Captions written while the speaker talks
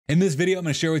In this video, I'm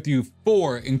going to share with you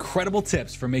 4 incredible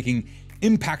tips for making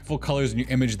impactful colors in your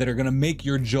image that are going to make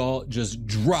your jaw just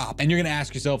drop. And you're going to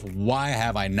ask yourself, why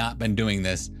have I not been doing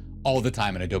this all the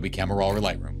time in Adobe Camera Raw or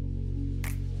Lightroom?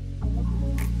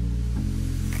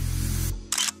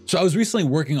 So I was recently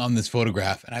working on this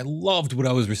photograph and I loved what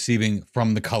I was receiving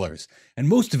from the colors. And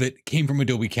most of it came from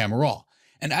Adobe Camera Raw.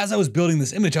 And as I was building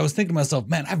this image, I was thinking to myself,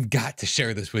 man, I've got to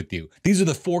share this with you. These are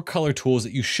the 4 color tools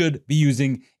that you should be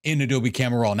using in Adobe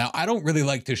Camera Raw. Now, I don't really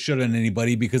like to should on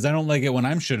anybody because I don't like it when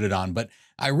I'm shoulded on, but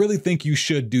I really think you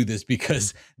should do this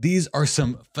because these are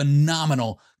some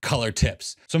phenomenal color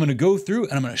tips. So I'm gonna go through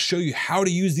and I'm gonna show you how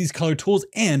to use these color tools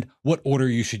and what order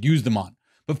you should use them on.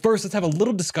 But first, let's have a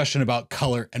little discussion about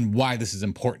color and why this is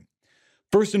important.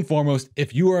 First and foremost,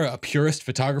 if you are a purist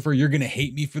photographer, you're gonna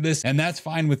hate me for this, and that's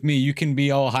fine with me. You can be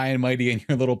all high and mighty in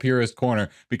your little purist corner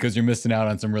because you're missing out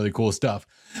on some really cool stuff.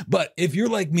 But if you're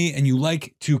like me and you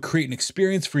like to create an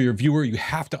experience for your viewer, you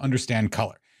have to understand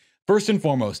color. First and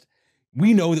foremost,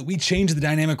 we know that we change the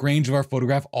dynamic range of our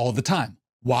photograph all the time.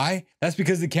 Why? That's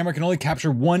because the camera can only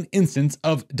capture one instance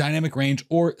of dynamic range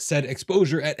or said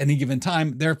exposure at any given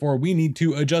time. Therefore, we need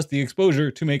to adjust the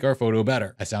exposure to make our photo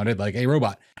better. I sounded like a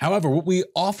robot. However, what we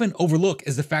often overlook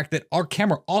is the fact that our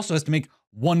camera also has to make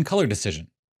one color decision.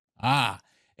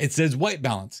 It says white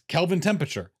balance, Kelvin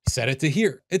temperature, set it to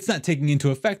here. It's not taking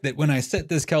into effect that when I set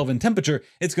this Kelvin temperature,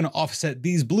 it's gonna offset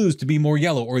these blues to be more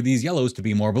yellow or these yellows to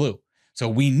be more blue. So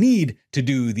we need to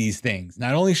do these things.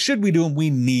 Not only should we do them, we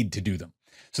need to do them.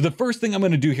 So the first thing I'm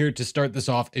going to do here to start this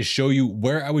off is show you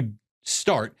where I would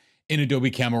start in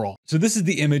Adobe Camera Raw. So this is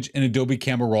the image in Adobe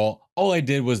Camera Raw. All I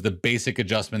did was the basic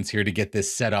adjustments here to get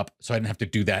this set up so I didn't have to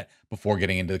do that before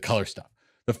getting into the color stuff.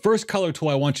 The first color tool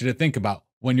I want you to think about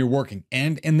when you're working,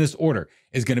 and in this order,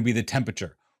 is going to be the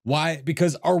temperature. Why?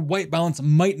 Because our white balance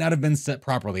might not have been set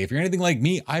properly. If you're anything like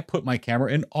me, I put my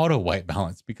camera in auto white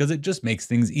balance because it just makes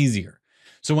things easier.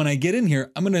 So when I get in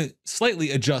here, I'm gonna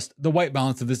slightly adjust the white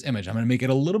balance of this image. I'm gonna make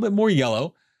it a little bit more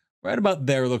yellow, right about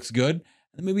there looks good,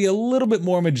 and maybe a little bit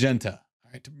more magenta,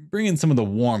 all right, to bring in some of the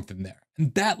warmth in there.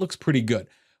 And that looks pretty good,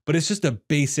 but it's just a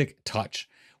basic touch.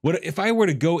 What if I were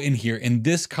to go in here in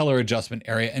this color adjustment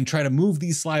area and try to move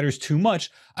these sliders too much,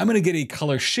 I'm gonna get a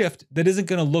color shift that isn't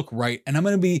gonna look right, and I'm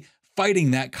gonna be fighting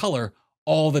that color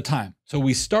all the time. So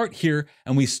we start here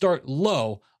and we start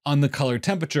low on the color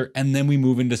temperature, and then we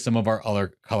move into some of our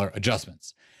other color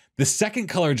adjustments. The second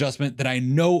color adjustment that I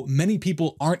know many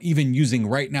people aren't even using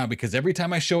right now, because every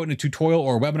time I show it in a tutorial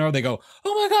or a webinar, they go,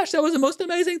 oh my gosh, that was the most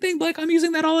amazing thing, Blake, I'm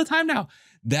using that all the time now.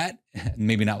 That,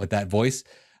 maybe not with that voice,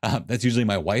 that's usually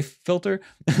my wife filter.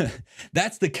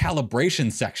 That's the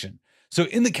calibration section. So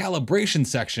in the calibration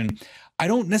section, I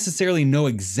don't necessarily know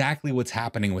exactly what's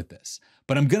happening with this,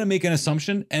 but I'm gonna make an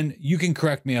assumption and you can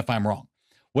correct me if I'm wrong.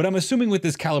 What I'm assuming with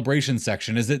this calibration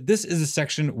section is that this is a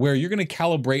section where you're going to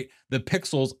calibrate the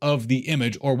pixels of the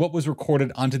image or what was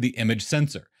recorded onto the image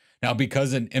sensor. Now,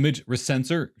 because an image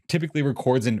sensor typically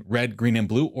records in red, green, and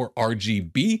blue, or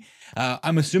RGB,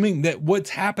 I'm assuming that what's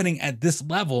happening at this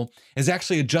level is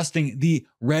actually adjusting the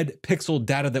red pixel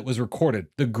data that was recorded,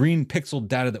 the green pixel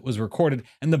data that was recorded,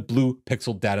 and the blue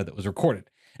pixel data that was recorded.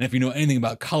 And if you know anything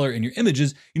about color in your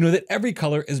images, you know that every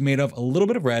color is made of a little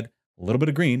bit of red, a little bit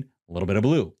of green, a little bit of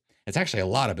blue. It's actually a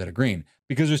lot of bit of green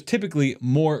because there's typically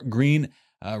more green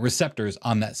receptors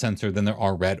on that sensor than there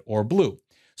are red or blue.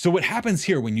 So what happens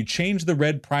here when you change the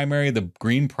red primary, the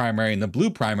green primary, and the blue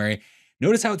primary,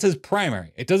 notice how it says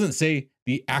primary. It doesn't say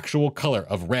the actual color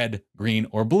of red, green,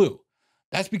 or blue.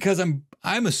 That's because I'm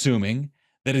assuming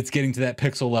that it's getting to that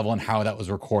pixel level and how that was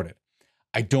recorded.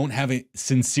 I don't have a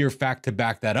sincere fact to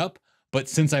back that up, but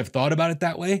since I've thought about it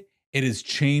that way, it has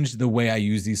changed the way I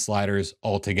use these sliders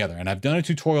altogether. And I've done a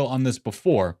tutorial on this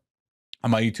before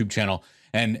on my YouTube channel.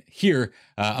 And here,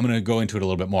 I'm gonna go into it a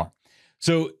little bit more.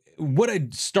 So what I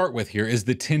start with here is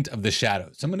the tint of the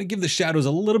shadows. So I'm gonna give the shadows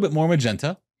a little bit more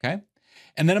magenta, okay?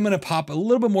 And then I'm gonna pop a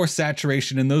little bit more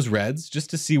saturation in those reds just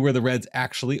to see where the reds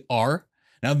actually are.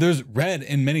 Now there's red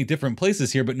in many different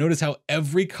places here, but notice how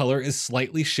every color is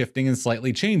slightly shifting and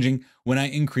slightly changing when I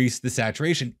increase the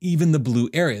saturation, even the blue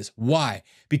areas. Why?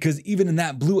 Because even in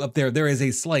that blue up there, there is a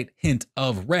slight hint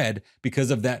of red because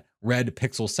of that red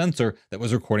pixel sensor that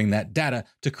was recording that data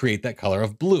to create that color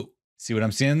of blue. See what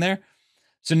I'm seeing there?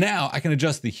 So now I can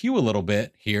adjust the hue a little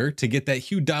bit here to get that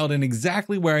hue dialed in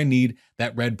exactly where I need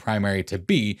that red primary to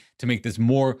be to make this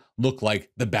more look like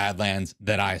the Badlands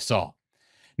that I saw.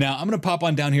 Now I'm gonna pop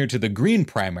on down here to the green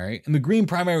primary, and the green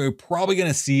primary, we're probably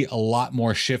gonna see a lot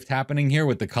more shift happening here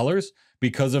with the colors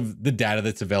because of the data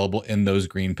that's available in those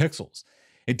green pixels.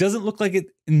 It doesn't look like it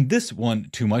in this one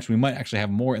too much. We might actually have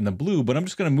more in the blue, but I'm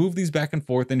just going to move these back and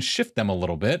forth and shift them a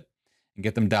little bit and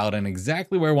get them dialed in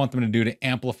exactly where I want them to do to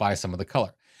amplify some of the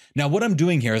color. Now, what I'm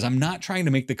doing here is I'm not trying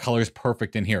to make the colors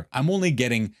perfect in here. I'm only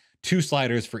getting 2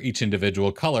 sliders for each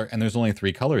individual color, and there's only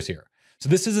 3 colors here. So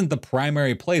this isn't the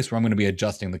primary place where I'm going to be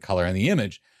adjusting the color in the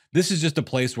image. This is just a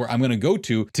place where I'm going to go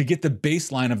to get the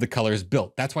baseline of the colors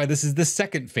built. That's why this is the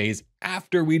second phase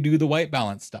after we do the white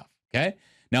balance stuff, okay?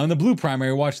 Now in the blue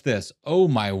primary, watch this. Oh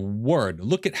my word,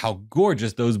 look at how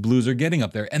gorgeous those blues are getting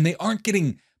up there, and they aren't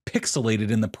getting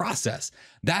pixelated in the process.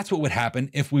 That's what would happen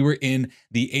if we were in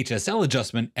the HSL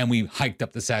adjustment and we hiked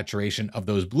up the saturation of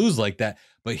those blues like that.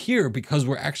 But here, because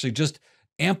we're actually just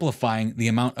amplifying the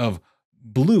amount of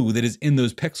blue that is in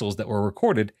those pixels that were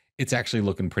recorded, it's actually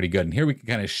looking pretty good. And here we can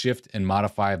kind of shift and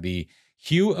modify the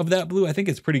hue of that blue. I think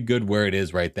it's pretty good where it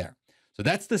is right there. So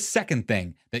that's the second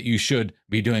thing that you should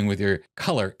be doing with your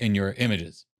color in your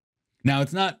images. Now,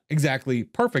 it's not exactly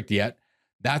perfect yet.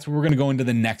 That's where we're going to go into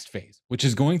the next phase, which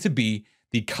is going to be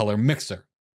the color mixer.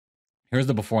 Here's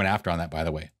the before and after on that, by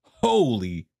the way.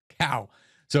 Holy cow.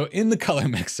 So in the color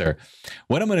mixer,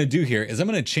 what I'm going to do here is I'm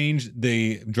going to change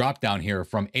the drop down here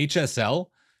from HSL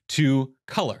to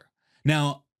color.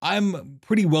 Now, I'm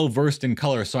pretty well versed in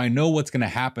color, so I know what's going to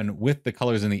happen with the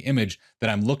colors in the image that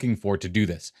I'm looking for to do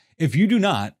this. If you do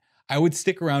not, I would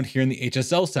stick around here in the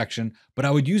HSL section, but I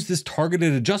would use this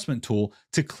targeted adjustment tool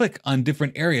to click on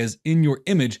different areas in your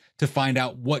image to find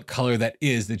out what color that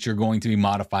is that you're going to be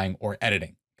modifying or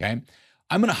editing, okay?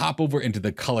 I'm gonna hop over into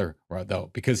the color though,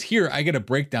 because here I get a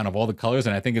breakdown of all the colors,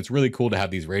 and I think it's really cool to have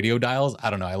these radio dials. I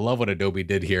don't know, I love what Adobe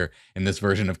did here in this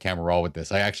version of Camera Raw with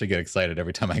this. I actually get excited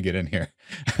every time I get in here.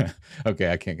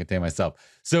 Okay, I can't contain myself.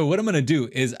 So what I'm gonna do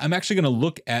is I'm actually gonna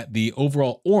look at the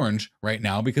overall orange right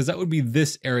now, because that would be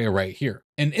this area right here.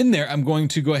 And in there, I'm going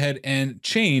to go ahead and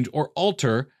change or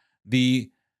alter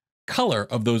the color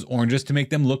of those oranges to make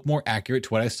them look more accurate to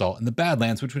what I saw in the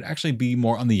Badlands, which would actually be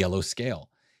more on the yellow scale.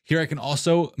 Here I can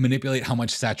also manipulate how much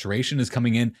saturation is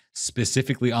coming in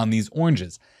specifically on these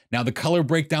oranges. Now the color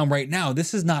breakdown right now,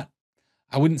 this is not,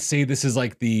 I wouldn't say this is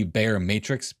like the bare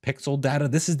matrix pixel data.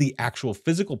 This is the actual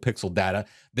physical pixel data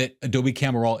that Adobe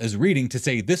Camera Raw is reading to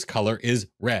say this color is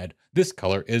red, this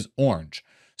color is orange.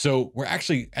 So we're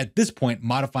actually at this point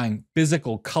modifying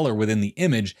physical color within the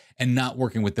image and not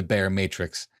working with the bare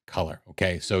matrix color.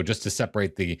 Okay, so just to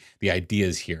separate the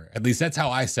ideas here, at least that's how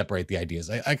I separate the ideas.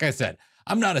 Like I said,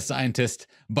 I'm not a scientist,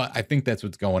 but I think that's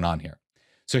what's going on here.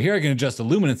 So here I can adjust the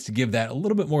luminance to give that a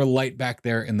little bit more light back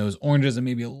there in those oranges and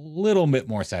maybe a little bit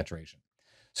more saturation.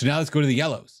 So now let's go to the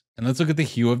yellows and let's look at the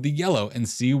hue of the yellow and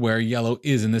see where yellow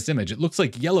is in this image. It looks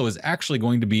like yellow is actually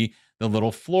going to be the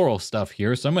little floral stuff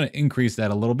here. So I'm going to increase that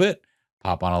a little bit,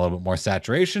 pop on a little bit more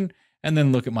saturation, and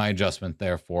then look at my adjustment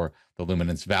there for the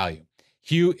luminance value.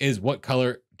 Hue is what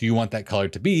color do you want that color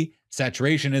to be?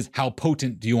 Saturation is how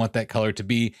potent do you want that color to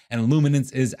be? And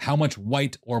luminance is how much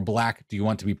white or black do you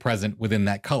want to be present within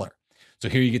that color? So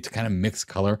here you get to kind of mix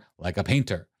color like a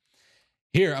painter.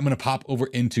 Here, I'm going to pop over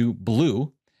into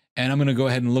blue, and I'm going to go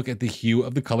ahead and look at the hue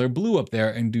of the color blue up there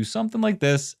and do something like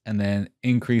this, and then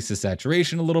increase the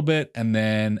saturation a little bit, and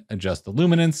then adjust the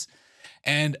luminance.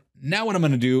 And now what I'm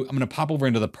going to do, I'm going to pop over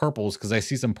into the purples because I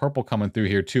see some purple coming through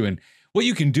here too. And what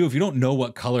you can do if you don't know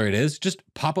what color it is, just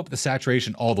pop up the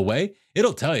saturation all the way.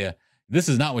 It'll tell you this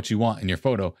is not what you want in your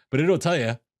photo, but it'll tell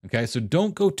you, okay? So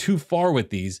don't go too far with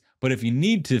these, but if you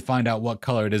need to find out what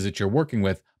color it is that you're working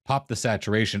with, pop the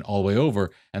saturation all the way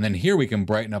over. And then here we can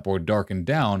brighten up or darken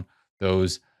down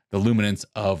the luminance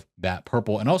of that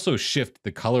purple, and also shift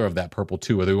the color of that purple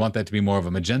too. Whether we want that to be more of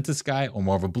a magenta sky or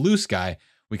more of a blue sky,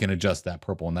 we can adjust that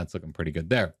purple, and that's looking pretty good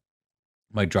there.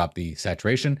 Might drop the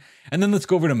saturation. And then let's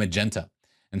go over to magenta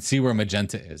and see where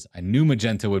magenta is. I knew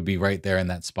magenta would be right there in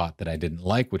that spot that I didn't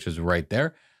like, which is right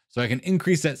there. So I can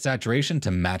increase that saturation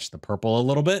to match the purple a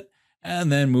little bit,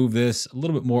 and then move this a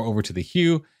little bit more over to the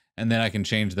hue. And then I can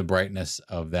change the brightness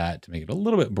of that to make it a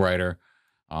little bit brighter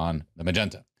on the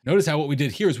magenta. Notice how what we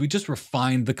did here is we just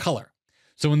refined the color.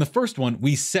 So in the first one,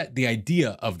 we set the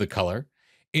idea of the color.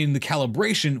 In the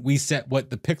calibration, we set what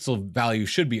the pixel value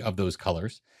should be of those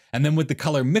colors. And then with the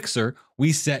color mixer,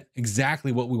 we set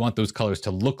exactly what we want those colors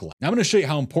to look like. Now I'm going to show you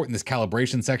how important this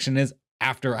calibration section is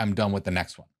after I'm done with the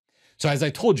next one. So as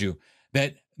I told you,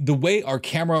 that the way our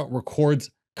camera records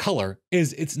color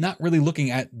is it's not really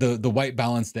looking at the white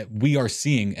balance that we are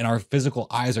seeing and our physical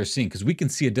eyes are seeing, because we can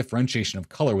see a differentiation of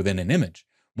color within an image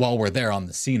while we're there on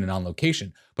the scene and on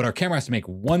location. But our camera has to make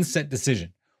one set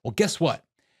decision. Well, guess what?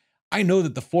 I know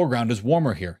that the foreground is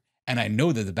warmer here, and I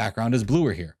know that the background is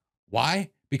bluer here. Why?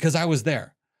 Because I was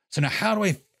there. So now how do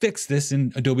I fix this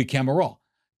in Adobe Camera Raw?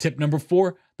 Tip number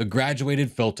 4, the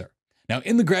graduated filter. Now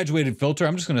in the graduated filter,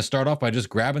 I'm just gonna start off by just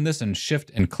grabbing this and shift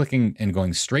and clicking and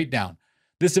going straight down.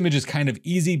 This image is kind of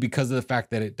easy because of the fact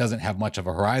that it doesn't have much of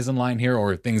a horizon line here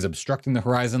or things obstructing the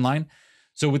horizon line.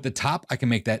 So with the top, I can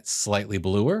make that slightly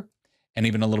bluer and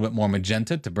even a little bit more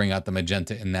magenta to bring out the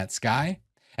magenta in that sky.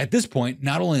 At this point,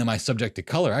 not only am I subject to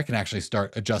color, I can actually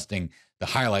start adjusting the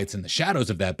highlights and the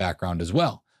shadows of that background as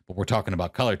well. But we're talking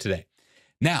about color today.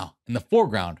 Now, in the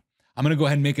foreground, I'm gonna go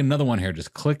ahead and make another one here.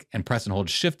 Just click and press and hold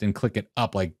shift and click it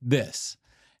up like this.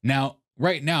 Now,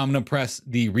 right now, I'm gonna press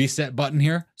the reset button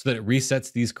here so that it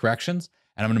resets these corrections.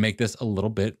 And I'm gonna make this a little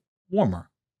bit warmer.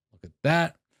 Look at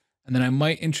that. And then I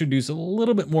might introduce a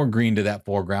little bit more green to that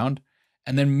foreground.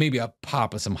 And then maybe a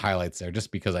pop of some highlights there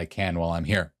just because I can while I'm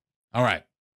here. All right.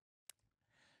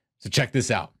 So check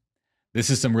this out. This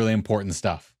is some really important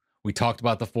stuff. We talked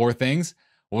about the 4 things.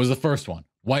 What was the first one?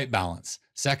 White balance.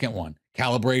 Second one,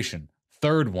 calibration.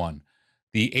 Third one,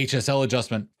 the HSL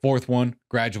adjustment. Fourth one,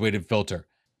 graduated filter.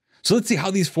 So let's see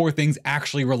how these 4 things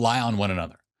actually rely on one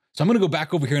another. So I'm gonna go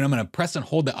back over here and I'm gonna press and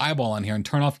hold the eyeball on here and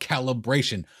turn off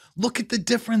calibration. Look at the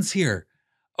difference here.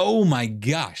 Oh my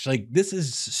gosh, like this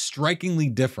is strikingly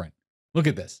different. Look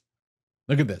at this.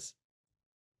 Look at this.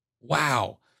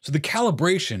 Wow. So the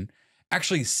calibration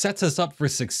actually sets us up for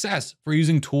success for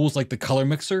using tools like the color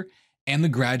mixer and the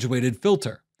graduated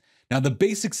filter. Now the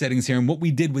basic settings here and what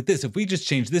we did with this, if we just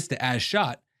change this to as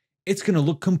shot, it's gonna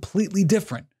look completely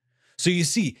different. So you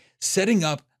see, setting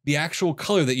up the actual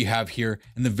color that you have here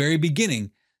in the very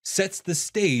beginning sets the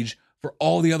stage for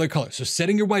all the other colors. So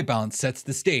setting your white balance sets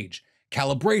the stage.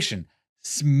 Calibration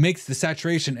makes the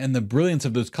saturation and the brilliance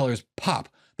of those colors pop.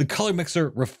 The color mixer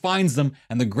refines them,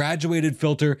 and the graduated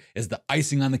filter is the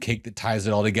icing on the cake that ties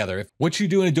it all together. What you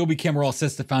do in Adobe Camera Raw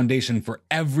sets the foundation for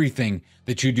everything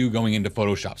that you do going into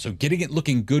Photoshop. So getting it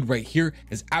looking good right here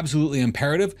is absolutely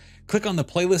imperative. Click on the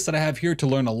playlist that I have here to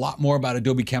learn a lot more about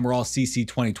Adobe Camera Raw CC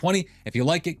 2020. If you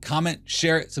like it, comment,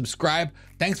 share it, subscribe.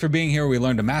 Thanks for being here. We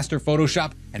learn to master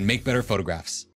Photoshop and make better photographs.